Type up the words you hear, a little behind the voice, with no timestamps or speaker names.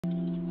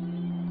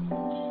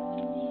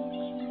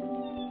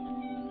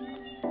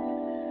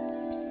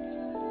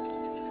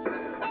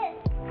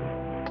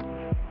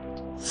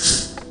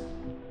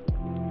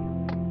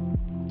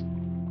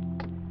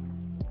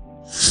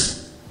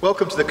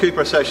Welcome to the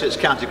Cooper Associates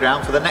County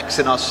Ground for the next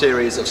in our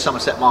series of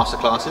Somerset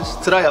Masterclasses.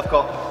 Today I've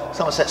got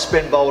Somerset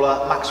spin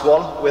bowler Max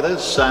Waller with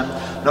us,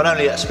 not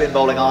only a spin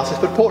bowling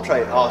artist but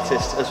portrait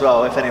artist as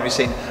well. If any of you have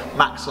seen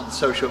Max on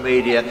social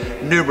media,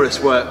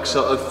 numerous works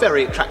of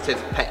very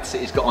attractive pets that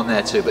he's got on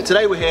there too. But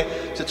today we're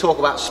here to talk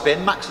about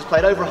spin. Max has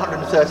played over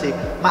 130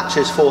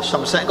 matches for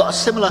Somerset and got a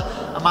similar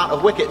amount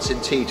of wickets in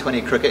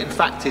T20 cricket. In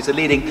fact, he's the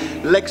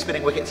leading leg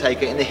spinning wicket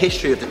taker in the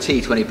history of the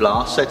T20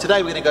 Blast. So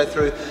today we're going to go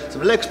through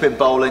some leg spin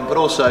bowling, but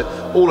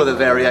also all of the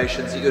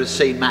variations that you would have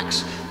seen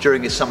Max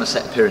during his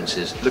Somerset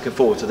appearances. Looking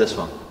forward to this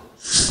one.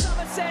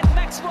 Somerset,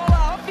 Max Waller,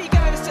 off he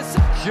goes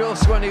to...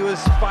 Just when he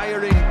was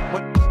firing.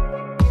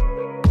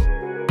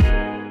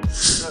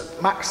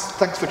 Max,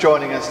 thanks for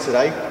joining us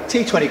today.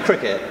 T20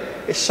 cricket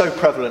is so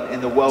prevalent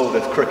in the world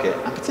of cricket,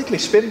 and particularly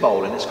spin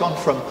bowling. It's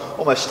gone from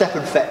almost step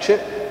and fetch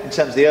it in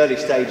terms of the early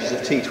stages of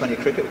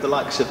T20 cricket with the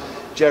likes of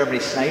Jeremy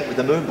Snape with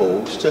the moon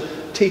balls, to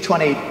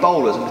T20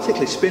 bowlers and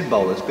particularly spin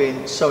bowlers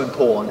being so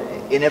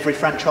important in every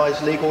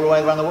franchise league all the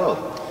way around the world.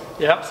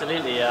 Yeah,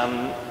 absolutely.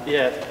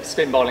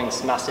 Spin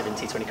bowling's massive in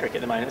T20 cricket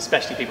at the moment,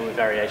 especially people with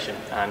variation.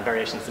 And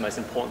variation is the most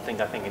important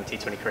thing, I think, in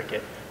T20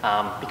 cricket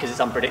because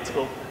it's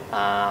unpredictable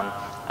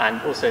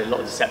and also a lot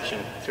of deception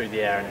through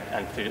the air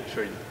and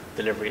through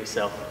delivery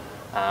itself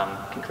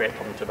can create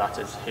problems for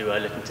batters who are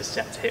looking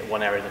to hit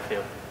one area of the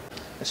field.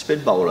 A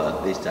spin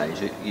bowler these days,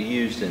 you're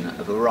used in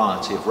a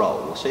variety of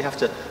roles, so you have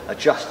to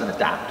adjust and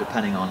adapt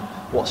depending on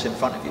what's in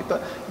front of you.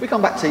 But if we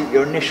come back to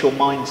your initial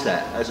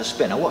mindset as a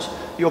spinner,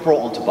 you're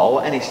brought on to bowl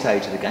at any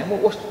stage of the game,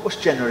 what's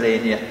generally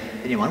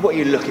in your mind? What are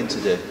you looking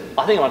to do?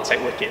 I think I want to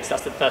take wickets.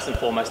 That's the first and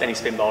foremost. Any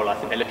spin bowler, I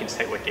think they're looking to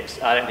take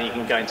wickets. I don't think you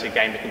can go into a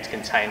game looking to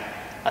contain.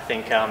 I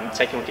think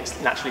taking wickets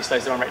naturally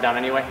slows the run rate down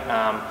anyway.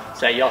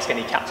 So you ask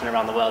any captain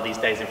around the world these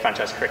days in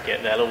franchise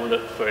cricket, they'll all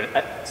look for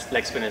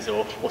leg spinners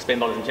or spin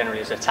bowlers in general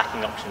as an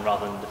attacking option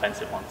rather than a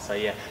defensive one. So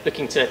yeah,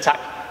 looking to attack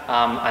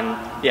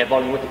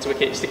bowling wicket to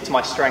wicket, stick to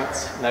my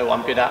strengths, know what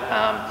I'm good at,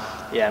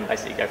 and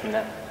basically go from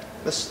there.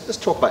 Let's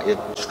talk about your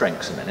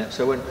strengths a minute.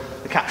 So when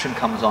the caption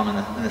comes on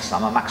in the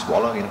summer, Max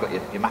Waller, you've got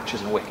your matches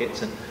and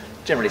wickets, and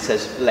generally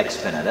says leg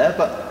spinner there,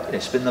 but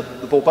spin the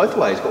ball both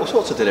ways, got all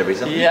sorts of deliveries,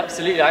 haven't you? Yeah,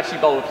 absolutely. I actually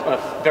bowl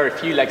very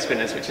few leg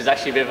spinners, which is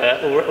actually a bit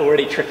of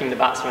already tricking the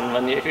batsman.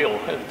 When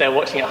if they're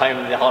watching at home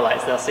in the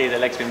highlights, they'll see the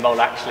leg spin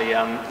bowl actually,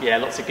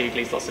 lots of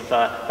googlies, lots of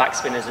back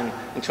spinners, and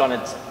trying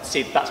to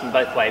see the batsman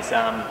both ways.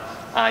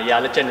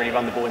 I generally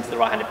run the ball into the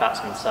right-handed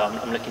batsman, so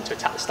I'm looking to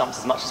attack the stumps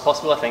as much as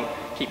possible. I think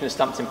keeping the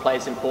stumps in play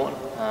is important.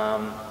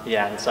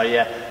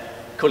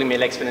 Calling me a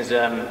leg spinner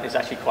is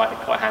actually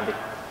quite handy.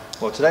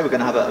 Well, today we're going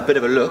to have a bit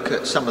of a look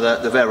at some of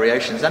the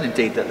variations and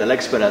indeed the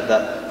leg spinner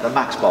that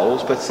Max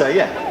bowls. But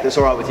if it's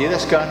all right with you,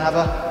 let's go and have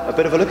a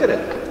bit of a look at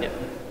it. Yeah.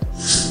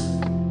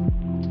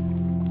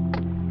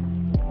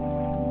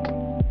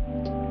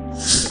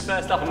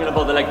 First up, I'm going to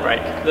bowl the leg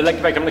break. The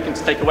leg break I'm looking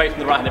to take away from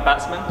the right-handed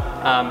batsman.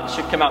 It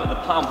should come out with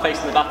the palm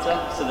facing the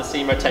batter, so the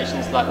seam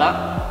rotations like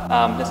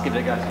that. Let's give it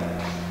a go.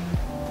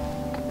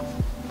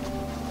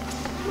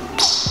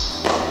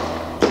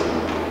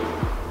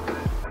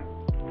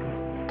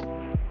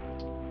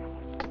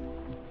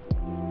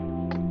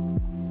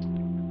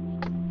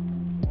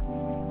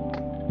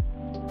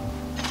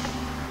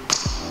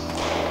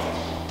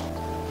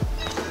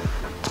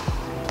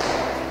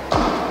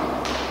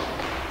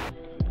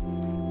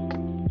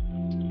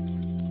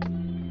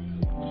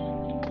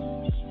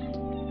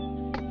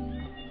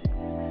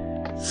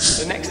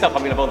 So next up I'm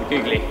going to bowl the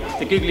googly.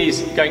 The googly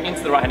is going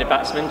into the right-handed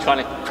batsman, trying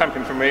to cramp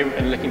him from room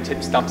and looking to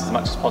hit stumps as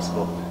much as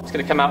possible. It's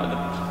going to come out with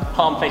the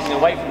palm facing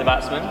away from the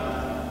batsman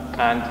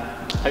and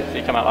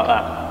hopefully come out like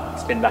that.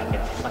 Spin back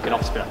in, like an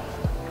off spinner.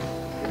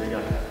 Here we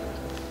go.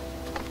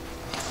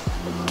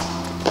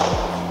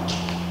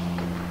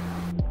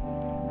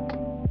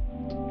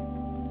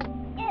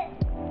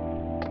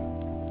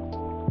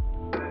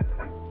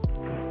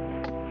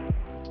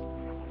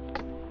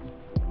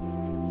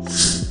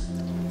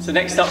 So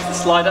next up is the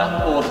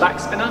slider or the back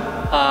spinner.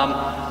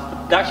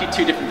 They're actually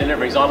two different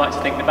deliveries. I like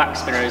to think the back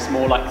spinner is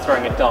more like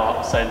throwing a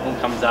dart, so the ball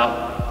comes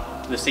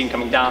out, the seam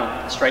coming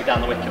down, straight down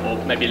the wicket, or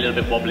maybe a little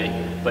bit wobbly,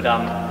 but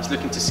it's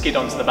looking to skid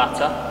onto the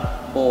batter.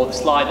 Or the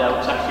slider,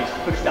 which actually is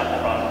pushed out the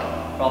front,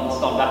 rather than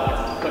spun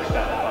backwards, it's pushed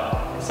out the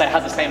front. So it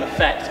has the same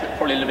effect, but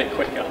probably a little bit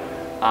quicker.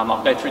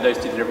 I'll go through those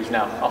two deliveries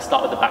now. I'll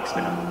start with the back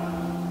spinner.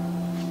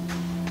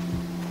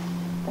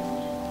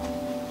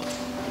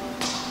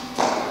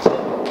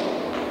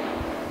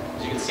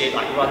 See it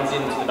like runs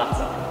into the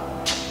batter,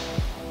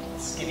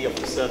 skiddy off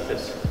the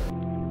surface.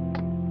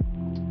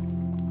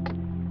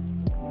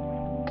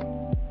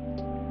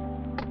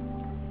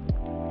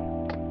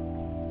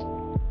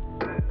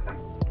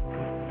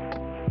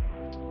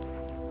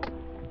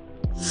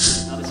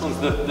 Now this one's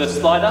the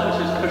slider, which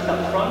is pushed out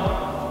the front.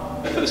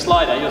 But for the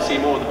slider, you'll see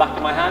more of the back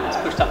of my hand, it's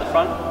pushed out the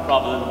front,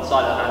 rather than the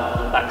side of the hand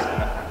for the back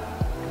spinner.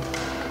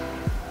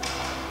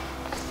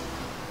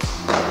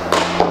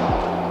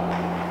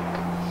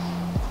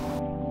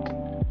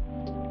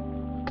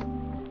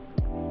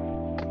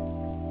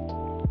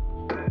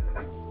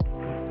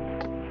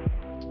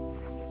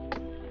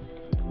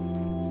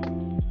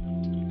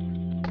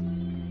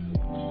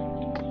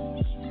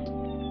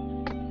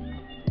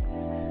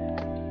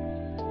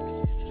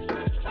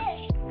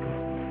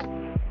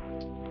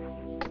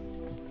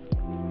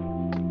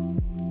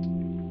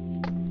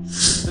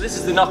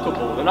 is the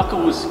knuckleball. The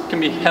knuckleballs can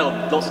be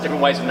held lots of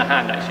different ways in the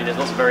hand actually, there's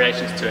lots of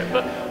variations to it,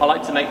 but I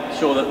like to make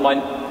sure that my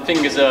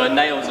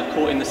nails are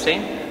caught in the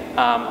seam,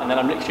 and then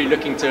I'm literally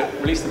looking to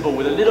release the ball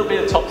with a little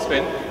bit of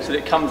topspin so that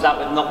it comes out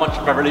with not much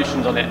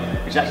revolutions on it,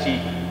 which actually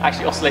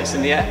oscillates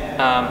in the air,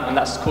 and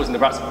that's causing the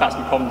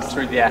batsman problems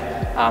through the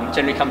air. It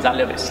generally comes out a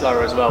little bit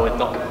slower as well with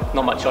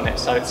not much on it,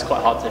 so it's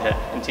quite hard to hit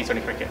in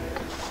T20 cricket.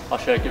 I'll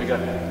show you, give it a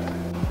go.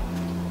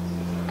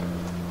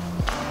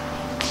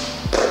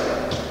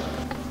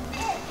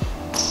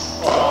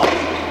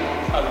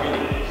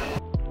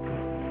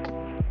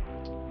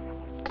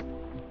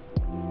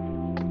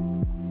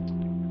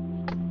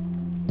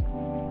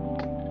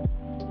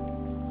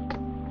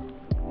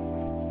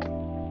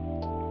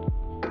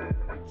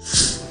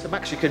 So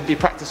Max, you can be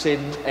practicing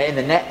in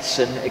the nets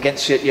and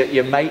against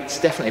your mates,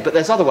 definitely, but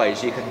there's other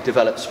ways you can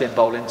develop spin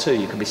bowling too.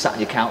 You can be sat on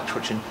your couch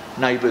watching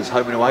neighbours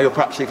home and away, or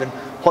perhaps even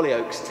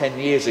Hollyoaks 10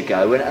 years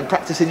ago and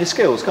practicing your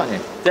skills, can't you?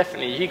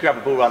 Definitely. You grab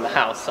a ball around the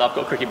house, so I've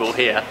got a cricket ball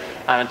here,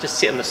 and just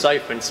sit on the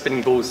sofa and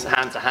spinning balls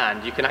hand to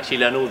hand. You can actually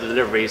learn all the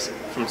deliveries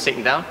from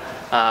sitting down.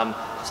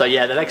 So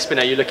yeah, the leg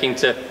spinner, you're looking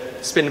to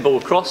spin the ball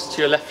across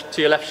to your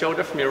left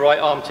shoulder, from your right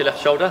arm to your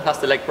left shoulder. That's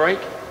the leg break.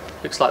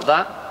 Looks like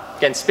that.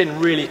 Again,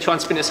 try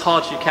and spin as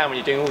hard as you can when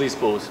you're doing all these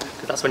balls,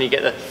 because that's when you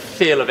get the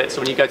feel of it. So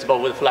when you go to bowl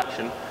with a full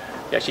action,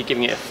 you're actually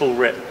giving it a full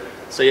rip.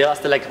 So yeah, that's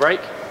the leg break.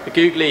 The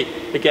googly,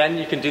 again,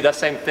 you can do that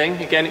same thing.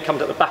 Again, it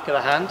comes at the back of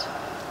the hand.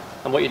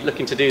 And what you're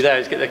looking to do there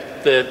is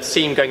get the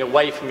seam going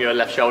away from your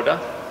left shoulder.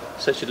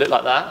 So it should look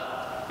like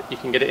that. You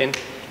can get it in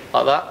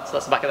like that. So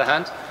that's the back of the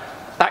hand.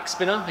 Back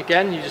spinner,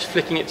 again, you're just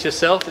flicking it to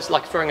yourself. It's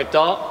like throwing a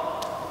dart.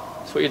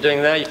 That's what you're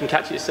doing there, you can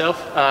catch it yourself.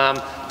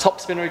 Top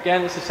spinner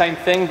again, it's the same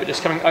thing, but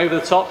just coming over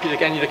the top.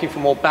 Again, you're looking for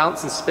more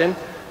bounce and spin.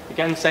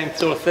 Again, same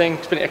sort of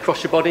thing, spin it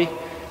across your body.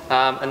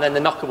 And then the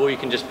knuckleball, you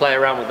can just play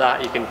around with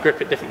that. You can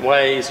grip it different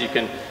ways, you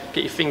can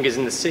get your fingers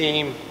in the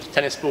seam.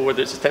 Tennis ball,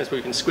 whether it's a tennis ball,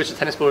 you can squish the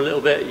tennis ball a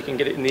little bit, you can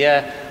get it in the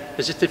air.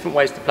 There's just different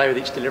ways to play with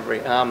each delivery.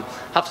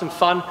 Have some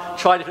fun,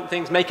 try different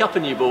things, make up a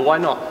new ball, why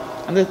not?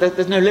 And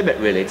there's no limit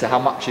really to how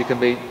much you can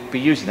be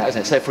using that,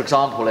 isn't it? So for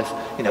example, if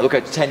we'll go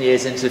 10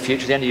 years into the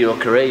future, the end of your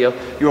career,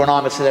 you're on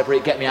I'm a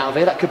Celebrity, get me out of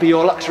here, that could be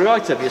your luxury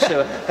item. You're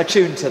so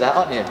attuned to that,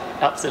 aren't you?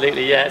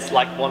 Absolutely, yeah, it's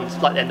like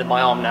the end of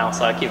my arm now,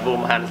 so I keep the ball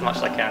in my hand as much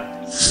as I can.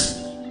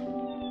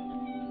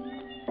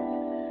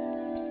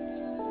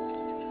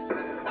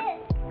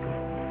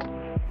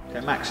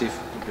 Okay, Max,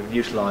 you've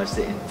utilised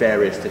it in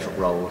various different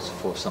roles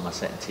for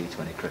Somerset and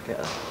T20 cricket,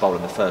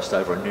 bowling the first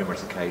over on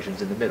numerous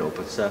occasions in the middle,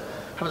 but I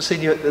haven't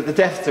seen you at the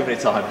death too many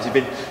times. You've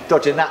been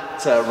dodging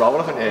that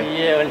role, haven't you?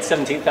 Yeah, when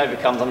 17th over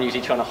comes, I'm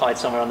usually trying to hide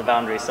somewhere on the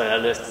boundary so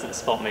Lewis doesn't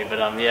spot me, but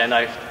yeah,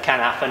 no, can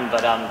happen,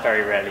 but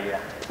very rarely,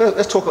 yeah. Well,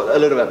 let's talk a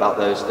little bit about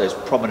those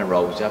prominent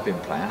roles you have been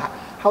playing.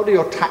 How do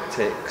your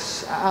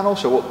tactics and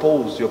also what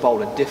balls you're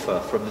bowling differ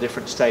from the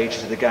different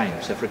stages of the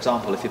game? So for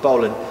example, if you're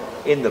bowling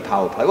in the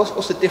power play,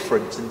 what's the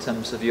difference in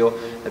terms of your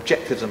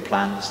objectives and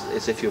plans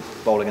as if you're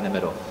bowling in the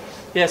middle?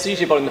 Yeah, so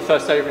usually bowling the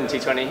first over in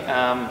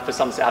T20 for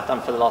Somerset I've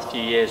done for the last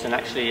few years, and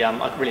actually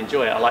I really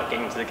enjoy it. I like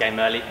getting into the game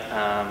early,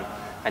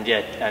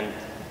 and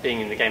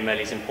being in the game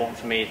early is important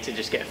for me to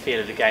just get a feel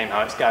of the game,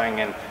 how it's going,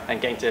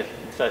 and getting to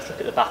first look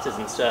at the batters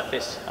and the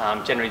surface.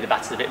 Generally the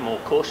batters are a bit more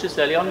cautious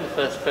early on,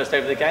 the first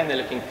over of the game. They're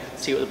looking to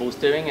see what the ball's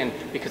doing, and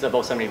because I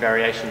bowl so many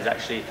variations,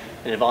 actually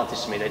an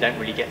advantage to me. They don't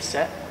really get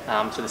set,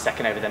 so the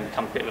second over then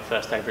becomes a bit of a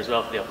first over as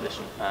well for the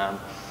opposition.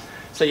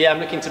 So yeah, I'm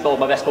looking to bowl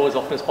my best ball as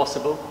often as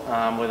possible,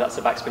 whether that's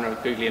a backspinner or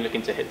a googly, and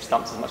looking to hit the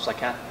stumps as much as I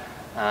can.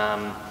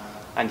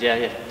 And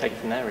yeah, take it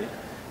from there really.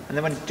 And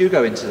then when you do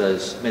go into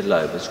those middle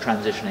overs,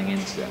 transitioning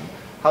into them,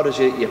 how does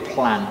your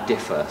plan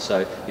differ?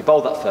 So you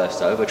bowl that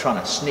first over, trying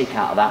to sneak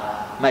out of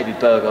that, maybe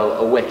burgle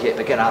a wicket,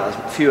 but get out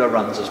as fewer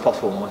runs as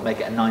possible and make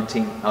it a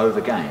 19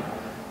 over game.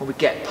 When we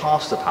get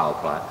past the power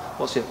play,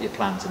 what's your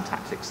plans and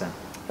tactics then?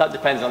 That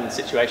depends on the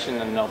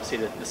situation and obviously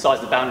the size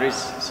of the boundaries.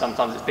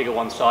 Sometimes it's bigger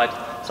one side,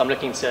 so I'm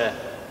looking to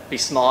be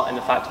smart in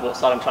the fact of what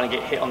side I'm trying to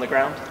get hit on the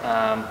ground.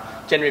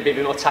 Generally be a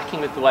bit more attacking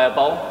with the way I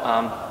bowl.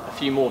 A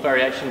few more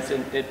variations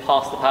in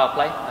past the power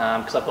play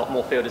because I've got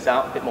more fielders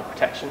out, a bit more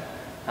protection.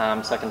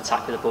 So I can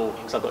attack with the ball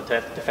because I've got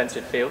a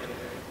defensive field.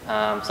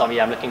 So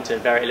yeah, I'm looking to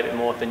vary it a little bit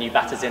more. If the new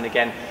batter's in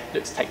again,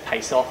 look to take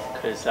pace off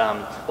because,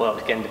 well,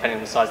 again, depending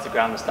on the size of the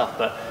ground and stuff,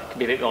 but can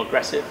be a bit more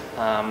aggressive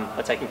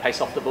by taking pace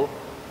off the ball.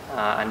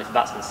 And if the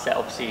batsman's set,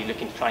 obviously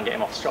looking to try and get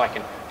him off strike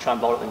and try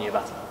and bowl at the new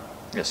batter.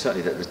 Yeah,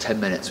 certainly the 10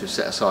 minutes we've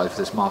set aside for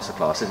this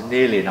masterclass isn't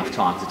nearly enough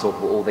time to talk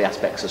about all the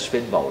aspects of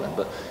spin bowling,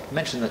 but you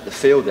mentioned that the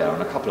field there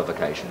on a couple of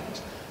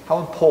occasions. How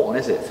important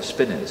is it for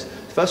spinners?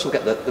 First of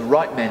all, get the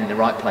right men in the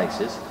right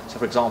places. So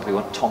for example, you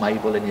want Tom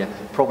Abel in your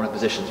prominent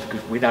positions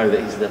because we know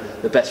that he's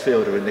the best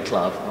fielder in the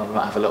club. We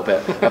might have a little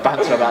bit of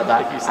banter about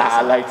that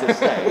at a later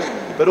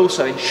stage. But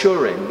also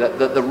ensuring that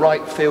the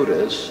right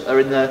fielders are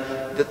in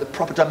the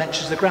proper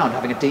dimensions of the ground,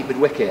 having a deep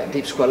mid-wicket, a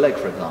deep square leg,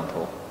 for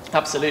example.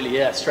 Absolutely,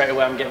 yeah. Straight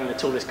away I'm getting the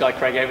tallest guy,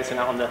 Craig Everton,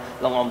 out on the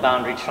long-on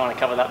boundary, trying to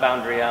cover that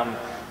boundary.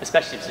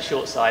 especially if it's a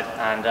short side.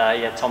 And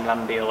yeah, Tom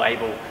Lambie or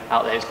Abel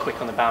out there is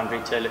quick on the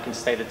boundary to looking to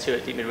stay the 2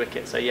 at deep mid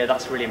wicket. So yeah,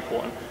 that's really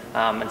important.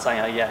 And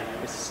something yeah,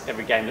 it's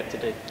every game look to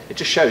do. It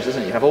just shows,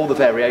 doesn't it? You have all the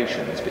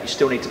variations, but you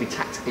still need to be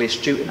tactically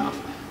astute enough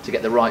to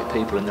get the right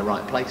people in the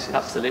right places.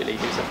 Absolutely,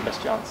 gives us the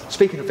best chance.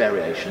 Speaking of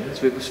variations,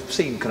 we've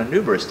seen kind of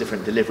numerous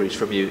different deliveries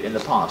from you in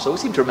the past. So we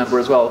seem to remember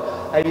as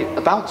well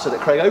a bouncer that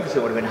Craig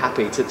Overton would have been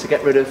happy to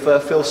get rid of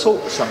Phil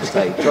Salt at some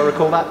stage. Do I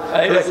recall that?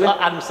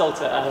 Adam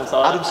Salter. Andrew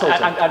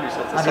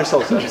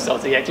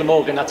Salter, yeah.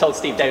 Glamorgan, I told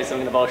Steve Davis I'm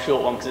going to bowl a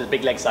short one because it was a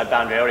big leg side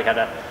boundary. I already had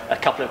a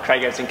couple of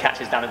Craig Overton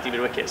catches down at deep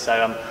mid wicket,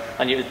 so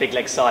I knew it was big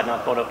leg side, and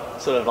I brought a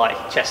sort of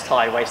like chest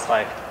high, waist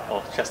high,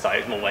 or chest high,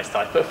 it was more waist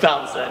high, but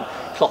bouncer and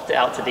clothed it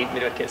out to deep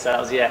mid wicket. So that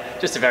was, yeah,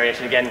 just a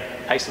variation again,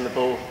 pace on the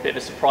ball, bit of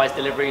a surprise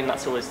delivery, and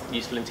that's always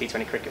useful in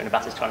T20 cricket when a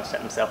batter's trying to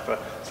set themselves for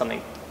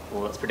something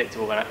that's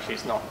predictable when actually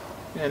it's not.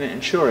 Yeah, and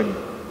ensuring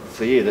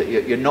for you that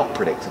you're not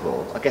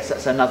predictable, I guess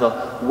that's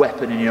another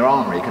weapon in your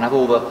armoury. You can have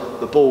all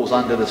the balls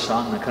under the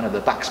sun, the kind of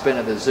the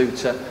backspinner, the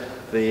Zuta,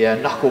 the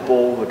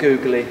knuckleball, the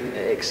Googly,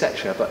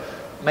 etc. But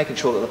making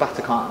sure that the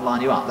batter can't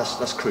line you up,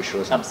 that's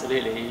crucial, isn't it?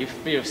 Absolutely.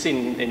 You've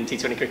seen in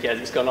T20 cricket as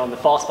it's gone on, the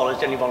fast bowlers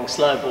generally bowling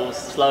slower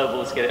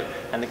balls get it,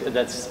 and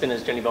the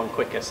spinners generally bowling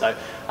quicker. So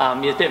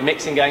there's a bit of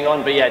mixing going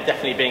on, but yeah,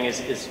 definitely being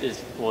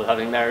well,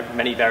 having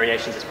many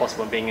variations as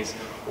possible and being as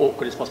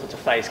awkward as possible to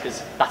face,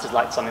 because batters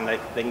like something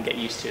they can get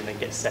used to and they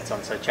can get set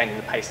on. So changing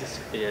the pace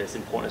is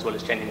important as well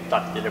as changing the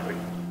type of delivery.